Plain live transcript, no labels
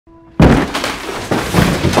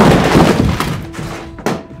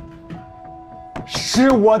是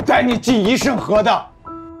我带你进医生河的，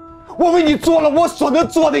我为你做了我所能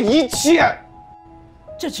做的一切。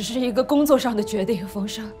这只是一个工作上的决定，冯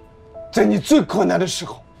生。在你最困难的时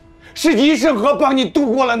候，是医生河帮你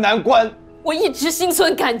度过了难关。我一直心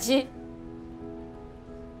存感激，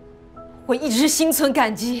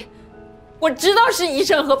我知道是医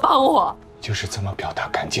生河帮我。就是这么表达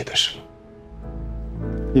感激的事。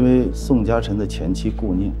因为宋嘉诚的前妻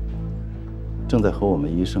顾念，正在和我们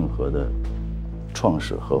医盛河的创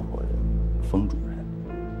始合伙人封主任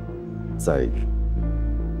在，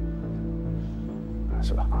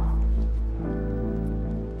是吧？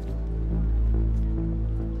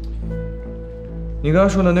你刚刚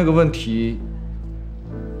说的那个问题，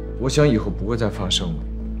我想以后不会再发生了，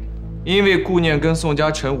因为顾念跟宋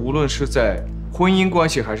嘉诚无论是在婚姻关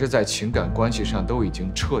系还是在情感关系上都已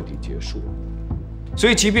经彻底结束了。所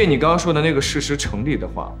以，即便你刚刚说的那个事实成立的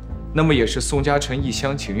话，那么也是宋嘉诚一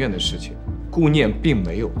厢情愿的事情，顾念并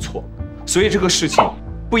没有错，所以这个事情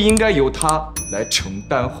不应该由他来承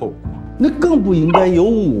担后果，那更不应该由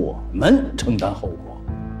我们承担后果。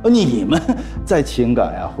你们在情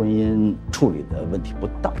感呀、婚姻处理的问题不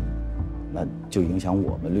当，那就影响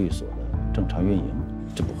我们律所的正常运营，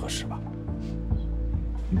这不合适吧？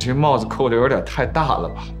你这帽子扣的有点太大了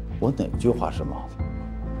吧？我哪句话是帽子？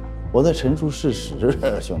我在陈述事实，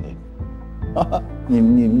兄弟。你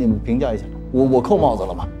们评价一下，我扣帽子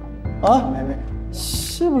了吗？啊，没，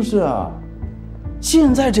是不是啊？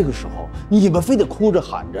现在这个时候，你们非得哭着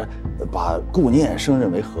喊着把顾念升任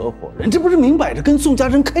为合伙人，这不是明摆着跟宋嘉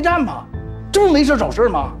诚开战吗？这不没事找事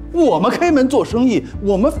吗？我们开门做生意，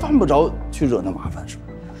我们犯不着去惹那麻烦，是不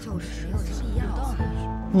是？就是没有这必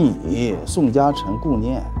要。你宋嘉诚、顾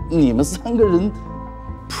念，你们三个人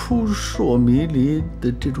扑朔迷离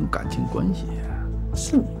的这种感情关系，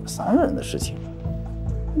是你们三个人的事情，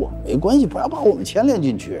我没关系，不要把我们牵连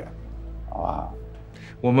进去，好吧？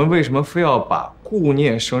我们为什么非要把顾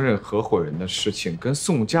念升任合伙人的事情跟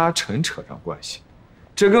宋嘉诚扯上关系？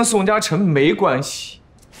这跟宋嘉诚没关系。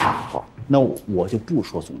好，那我就不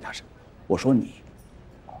说宋嘉诚，我说你，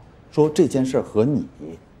说这件事和你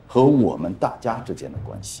和我们大家之间的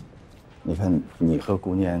关系。你看，你和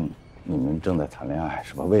顾念，你们正在谈恋爱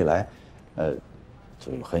是吧？未来，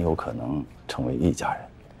就很有可能成为一家人。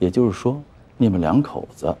也就是说，你们两口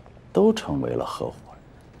子都成为了合伙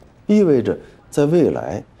人，意味着在未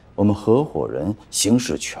来，我们合伙人行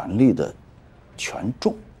使权力的权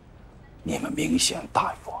重，你们明显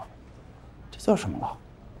大于我们。这叫什么了？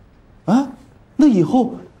啊？那以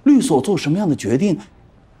后律所做什么样的决定，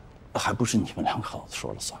还不是你们两口子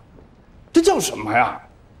说了算？这叫什么呀？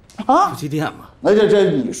啊？夫妻店嘛。那这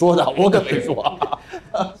你说的，我可没说。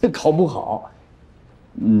搞不好，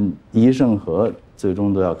宜盛和最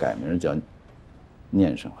终都要改名叫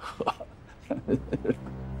念盛和，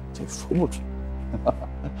这说不准。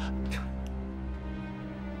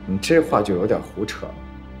你这话就有点胡扯了。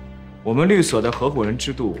我们律所的合伙人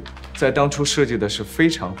制度在当初设计的是非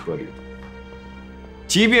常合理的。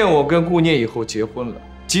即便我跟顾念以后结婚了，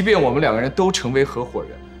即便我们两个人都成为合伙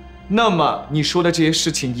人，那么你说的这些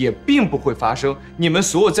事情也并不会发生。你们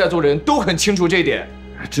所有在座的人都很清楚这点。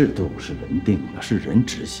制度是人定的，是人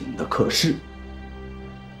执行的，可是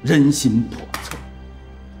人心叵测。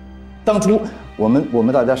当初我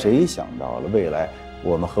们大家谁想到了未来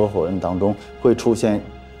我们合伙人当中会出现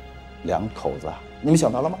两口子啊？你们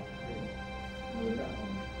想到了吗？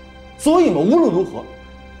所以嘛，无论如何，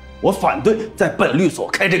我反对在本律所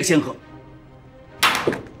开这个先河。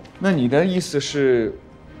那你的意思是，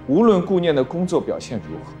无论顾念的工作表现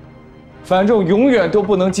如何，反正永远都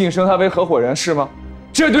不能晋升他为合伙人，是吗？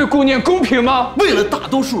这对顾念公平吗？为了大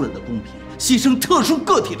多数人的公平，牺牲特殊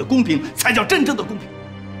个体的公平，才叫真正的公平。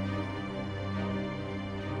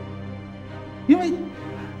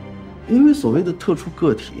因为所谓的特殊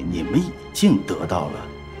个体，你们已经得到了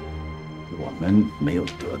我们没有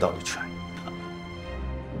得到的权益，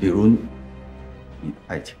比如你的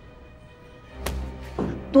爱情。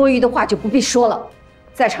多余的话就不必说了，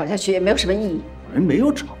再吵下去也没有什么意义。人没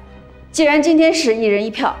有吵。既然今天是一人一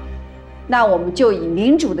票，那我们就以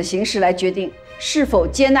民主的形式来决定是否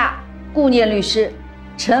接纳顾念律师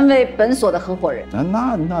成为本所的合伙人。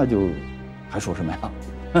那就还说什么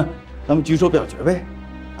呀？咱们举手表决呗。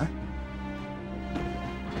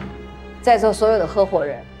在座所有的合伙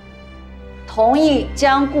人同意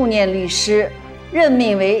将顾念律师任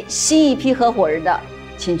命为新一批合伙人的，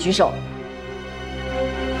请举手。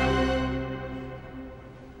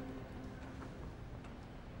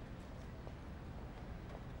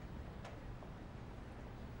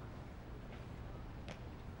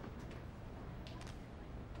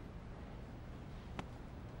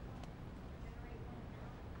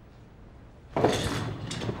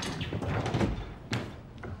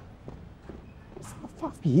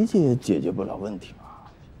理解也解决不了问题嘛。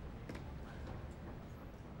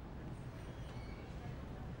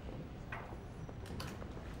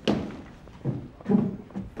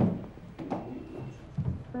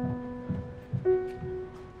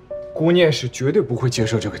顾念是绝对不会接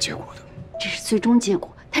受这个结果的。这是最终结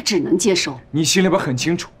果，他只能接受。你心里边很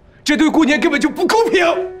清楚，这对顾念根本就不公平。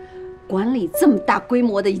管理这么大规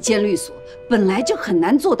模的一间律所，本来就很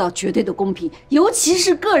难做到绝对的公平，尤其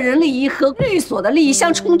是个人利益和律所的利益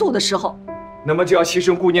相冲突的时候。那么就要牺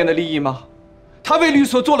牲顾念的利益吗？他为律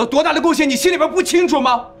所做了多大的贡献，你心里边不清楚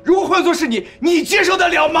吗？如果换作是你，你接受得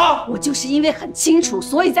了吗？我就是因为很清楚，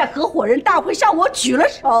所以在合伙人大会上我举了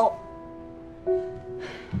手。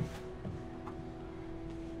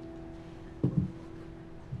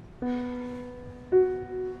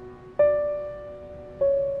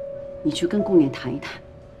你去跟顾念谈一谈。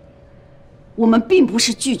我们并不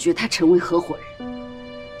是拒绝他成为合伙人，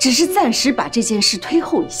只是暂时把这件事推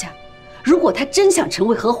后一下。如果他真想成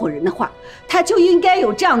为合伙人的话，他就应该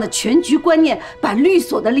有这样的全局观念，把律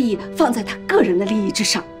所的利益放在他个人的利益之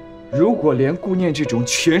上。如果连顾念这种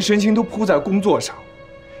全身心都扑在工作上，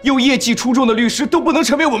又业绩出众的律师都不能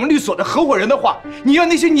成为我们律所的合伙人的话，你让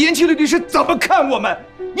那些年轻的律师怎么看我们？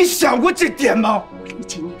你想过这点吗？我理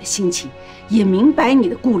解你的心情，也明白你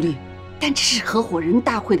的顾虑，但这是合伙人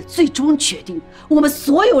大会的最终决定，我们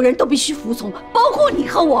所有人都必须服从，包括你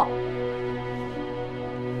和我。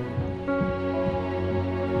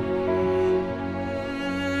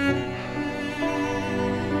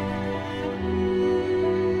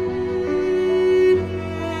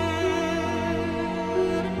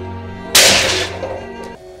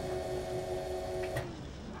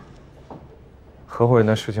合伙人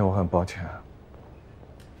的事情我很抱歉，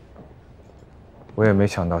我也没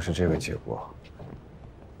想到是这个结果。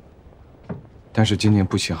但是今年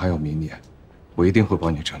不行，还有明年，我一定会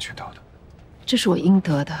帮你争取到的。这是我应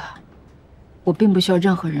得的，我并不需要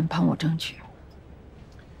任何人帮我争取。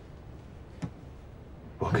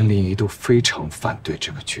我跟林怡都非常反对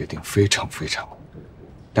这个决定，非常。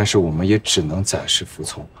但是我们也只能暂时服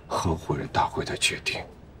从合伙人大会的决定。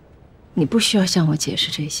你不需要向我解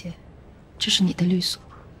释这些。这是你的律所。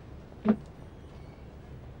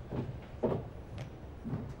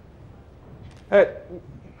哎，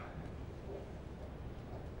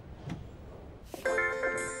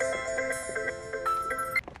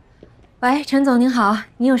喂，陈总您好，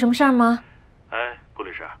你有什么事儿吗？哎，顾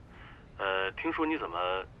律师，听说你怎么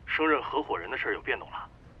升任合伙人的事有变动了？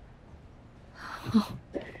哦，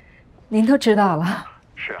您都知道了。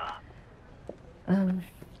是啊。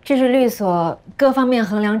这是律所各方面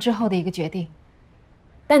衡量之后的一个决定，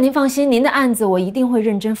但您放心，您的案子我一定会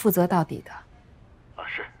认真负责到底的。啊，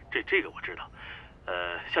是，这个我知道。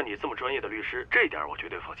像你这么专业的律师，这点我绝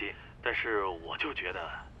对放心。但是我就觉得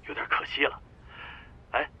有点可惜了。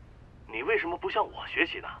哎，你为什么不向我学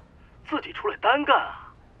习呢？自己出来单干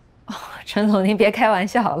啊？哦，陈总，您别开玩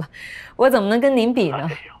笑了，我怎么能跟您比呢？哎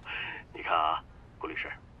呦，你看啊，顾律师，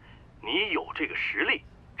你有这个实力，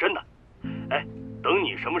真的。哎。等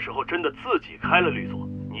你什么时候真的自己开了律所，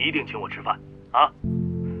你一定请我吃饭啊！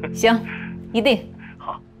行，一定。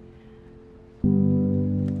好。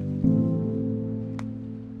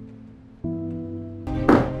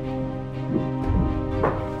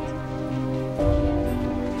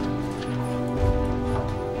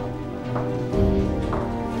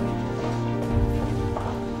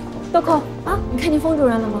豆蔻啊，你看见封主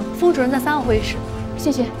任了吗？封主任在3号会议室。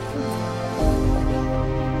谢谢。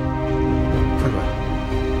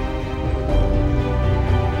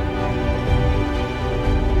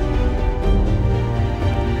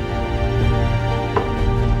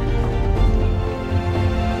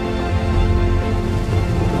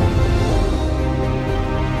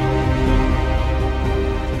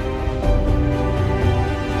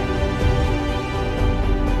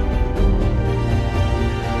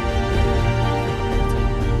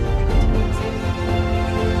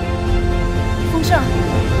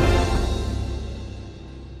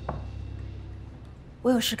我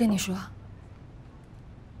有事跟你说。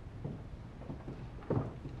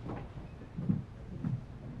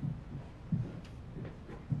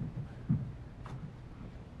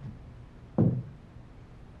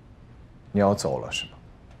你要走了是吗？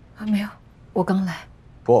啊，没有，我刚来。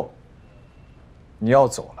不，你要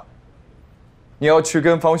走了，你要去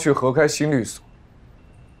跟方旭合开新律所，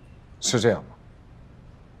是这样吗？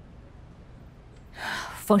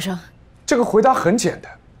风声，这个回答很简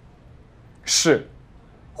单，是。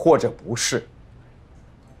或者不是，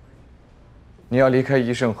你要离开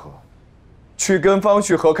宜盛和，去跟方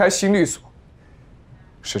旭合开新律所，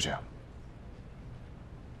是这样吗？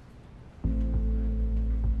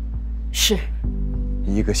是。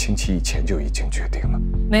1个星期以前就已经决定了。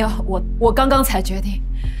没有，我刚刚才决定。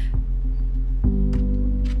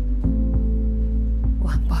我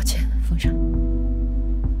很抱歉，风声。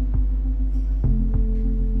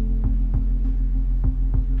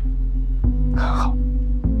很好，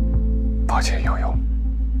抱歉悠悠。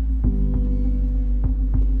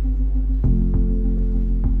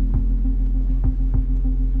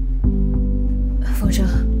风声，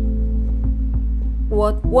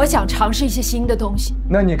我想尝试一些新的东西。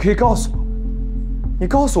那你可以告诉我，你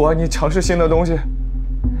告诉我你尝试新的东西，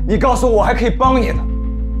你告诉我我还可以帮你的。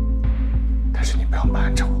但是你不要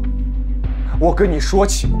瞒着我，我跟你说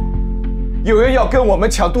起过，有人要跟我们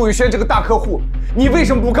抢杜宇轩这个大客户，你为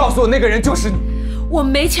什么不告诉我那个人就是你？我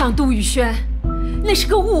没抢杜宇轩，那是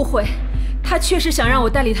个误会。他确实想让我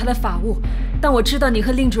代理他的法务，但我知道你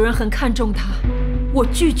和令主任很看重他，我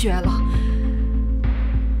拒绝了。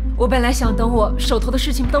我本来想等我手头的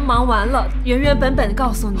事情都忙完了，原原本本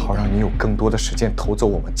告诉你，好让你有更多的时间投走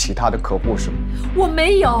我们其他的客户，是吗？我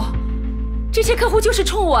没有，这些客户就是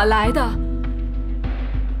冲我来的。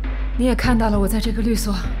你也看到了，我在这个律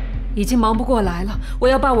所已经忙不过来了，我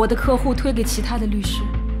要把我的客户推给其他的律师，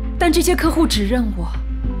但这些客户只认我。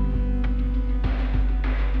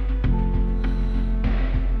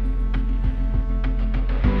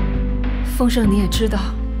丰盛，你也知道，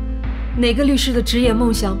哪个律师的职业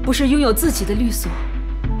梦想不是拥有自己的律所？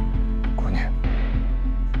姑娘，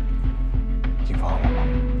你忘了吗？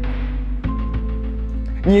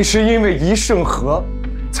你是因为一盛和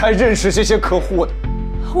才认识这些客户的。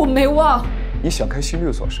我没忘。你想开新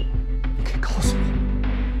律所是吧？你可以告诉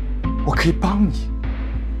我，我可以帮你。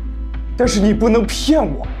但是你不能骗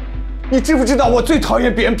我，你知不知道我最讨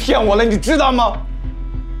厌别人骗我了？你知道吗？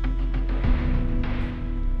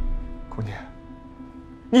姑娘，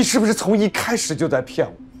你是不是从一开始就在骗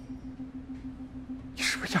我？你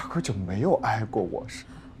是不是压根就没有爱过我？是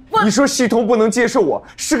吗？你说系统不能接受我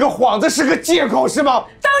是个幌子，是个借口，是吗？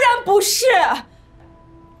当然不是。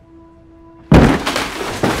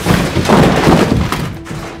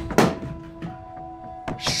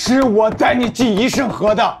是我带你进一盛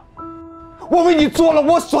和的，我为你做了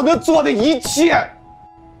我所能做的一切。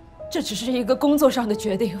这只是一个工作上的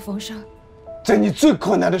决定，风声。在你最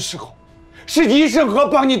困难的时候，是一盛和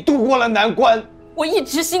帮你度过了难关。我一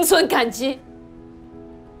直心存感激。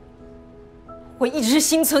我一直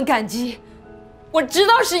心存感激。我知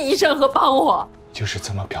道是一盛和帮我。就是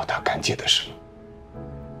这么表达感激的事吗？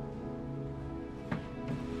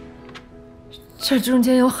这中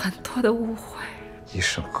间有很多的误会。一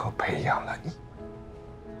盛和培养了你，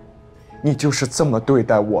你就是这么对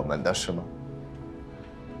待我们的，是吗？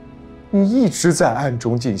你一直在暗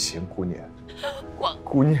中进行，姑娘。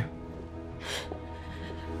姑娘，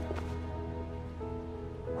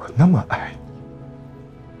我那么爱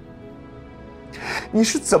你，你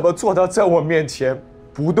是怎么做到在我面前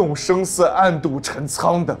不动声色、暗度陈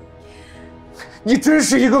仓的？你真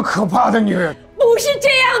是一个可怕的女人。不是这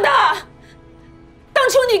样的，当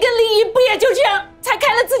初你跟林怡不也就这样才开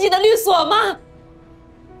了自己的律所吗？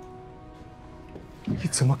你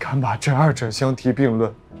怎么敢把这二者相提并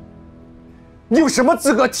论？你有什么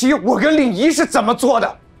资格提我跟令仪是怎么做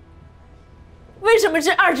的？为什么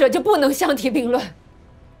这二者就不能相提并论？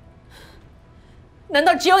难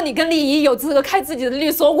道只有你跟丽仪有资格开自己的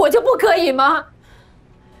律所，我就不可以吗？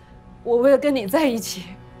我为了跟你在一起，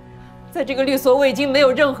在这个律所我已经没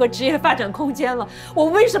有任何职业发展空间了，我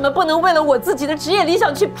为什么不能为了我自己的职业理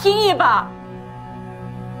想去拼一把？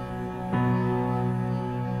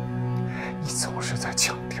你总是在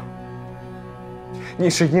强调，你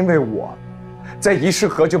是因为我在一适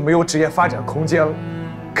合就没有职业发展空间了。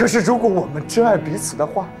可是如果我们真爱彼此的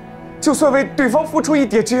话，就算为对方付出一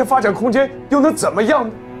点职业发展空间，又能怎么样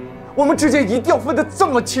呢？我们之间一定要分得这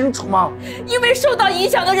么清楚吗？因为受到影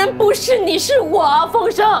响的人不是你，是我，风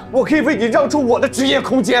声。我可以为你让出我的职业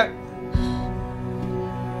空间。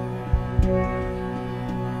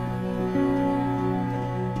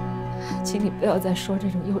请你不要再说这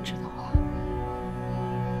种幼稚的话。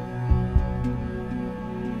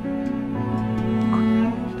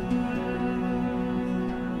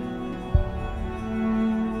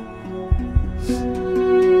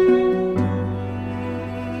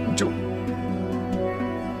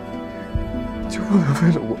就不能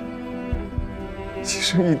为了我牺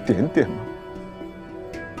牲一点点吗？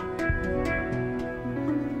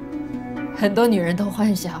很多女人都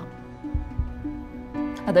幻想，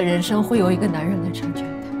她的人生会有一个男人来成全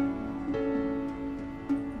她。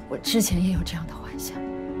我之前也有这样的幻想，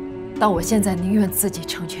但我现在宁愿自己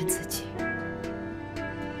成全自己。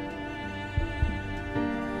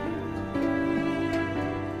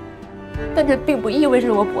但这并不意味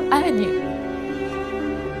着我不爱你。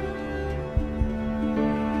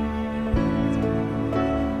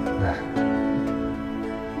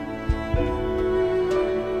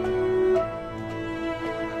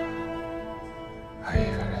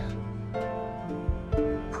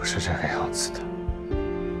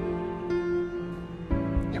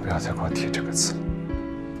提这个词。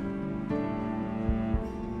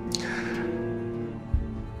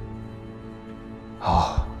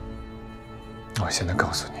好，我现在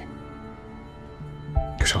告诉你，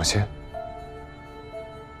首先，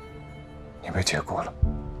你被解雇了。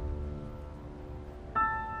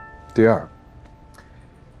第二，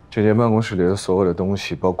这间办公室里的所有的东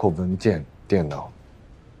西，包括文件、电脑，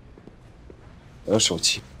还有手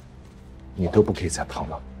机，你都不可以再碰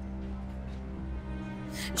了。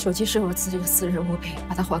手机是我自己的私人物品，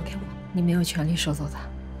把它还给我。你没有权利收走它。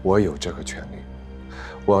我有这个权利。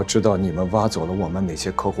我要知道你们挖走了我们哪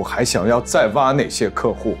些客户，还想要再挖哪些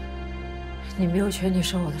客户。你没有权利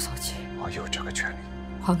收我的手机。我有这个权利。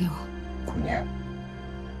还给我。顾念，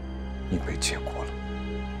你被解雇了。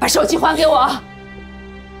把手机还给我。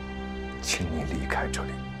请你离开这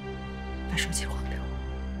里。把手机还给我。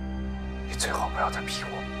你最好不要再逼我。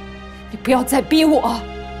你不要再逼我。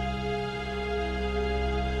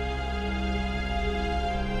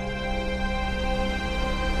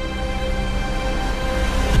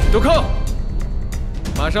杜克，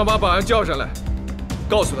马上把保安叫上来，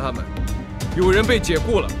告诉他们，有人被解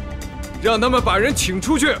雇了，让他们把人请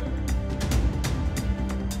出去。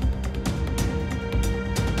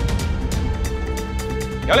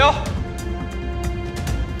杨柳，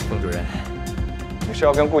冯主任，你是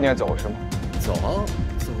要跟顾念走是吗？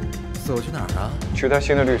走去哪儿啊？去他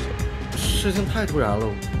新的律所。事情太突然了，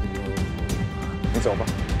你走吧。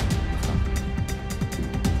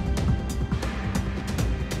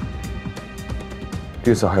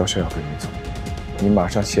律所还有事要跟你走，你马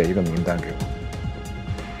上写一个名单给我。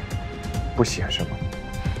不写是吗？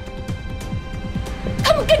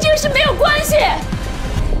他们跟这个事没有关系。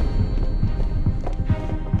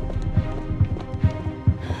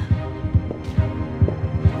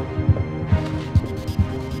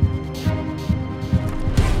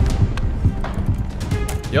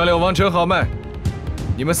杨柳、王晨、郝麦，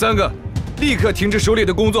你们三个立刻停止手里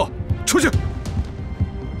的工作，出去。出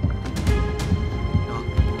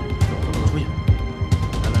去，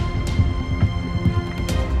来，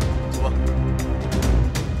走吧。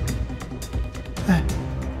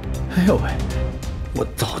哎呦喂，我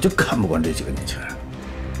早就看不惯这几个年轻人，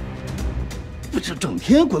不是整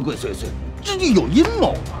天鬼鬼祟祟，这就有阴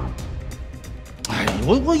谋啊！哎，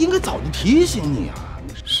我应该早就提醒你啊！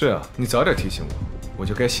是啊，你早点提醒我，我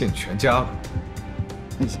就该谢你全家了。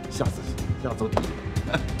下次我提醒。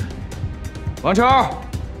王超，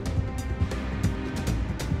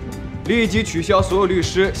立即取消所有律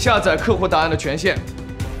师下载客户档案的权限，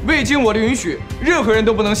未经我的允许，任何人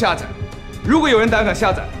都不能下载。如果有人胆敢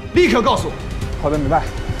下载，立刻告诉我。好的，明白。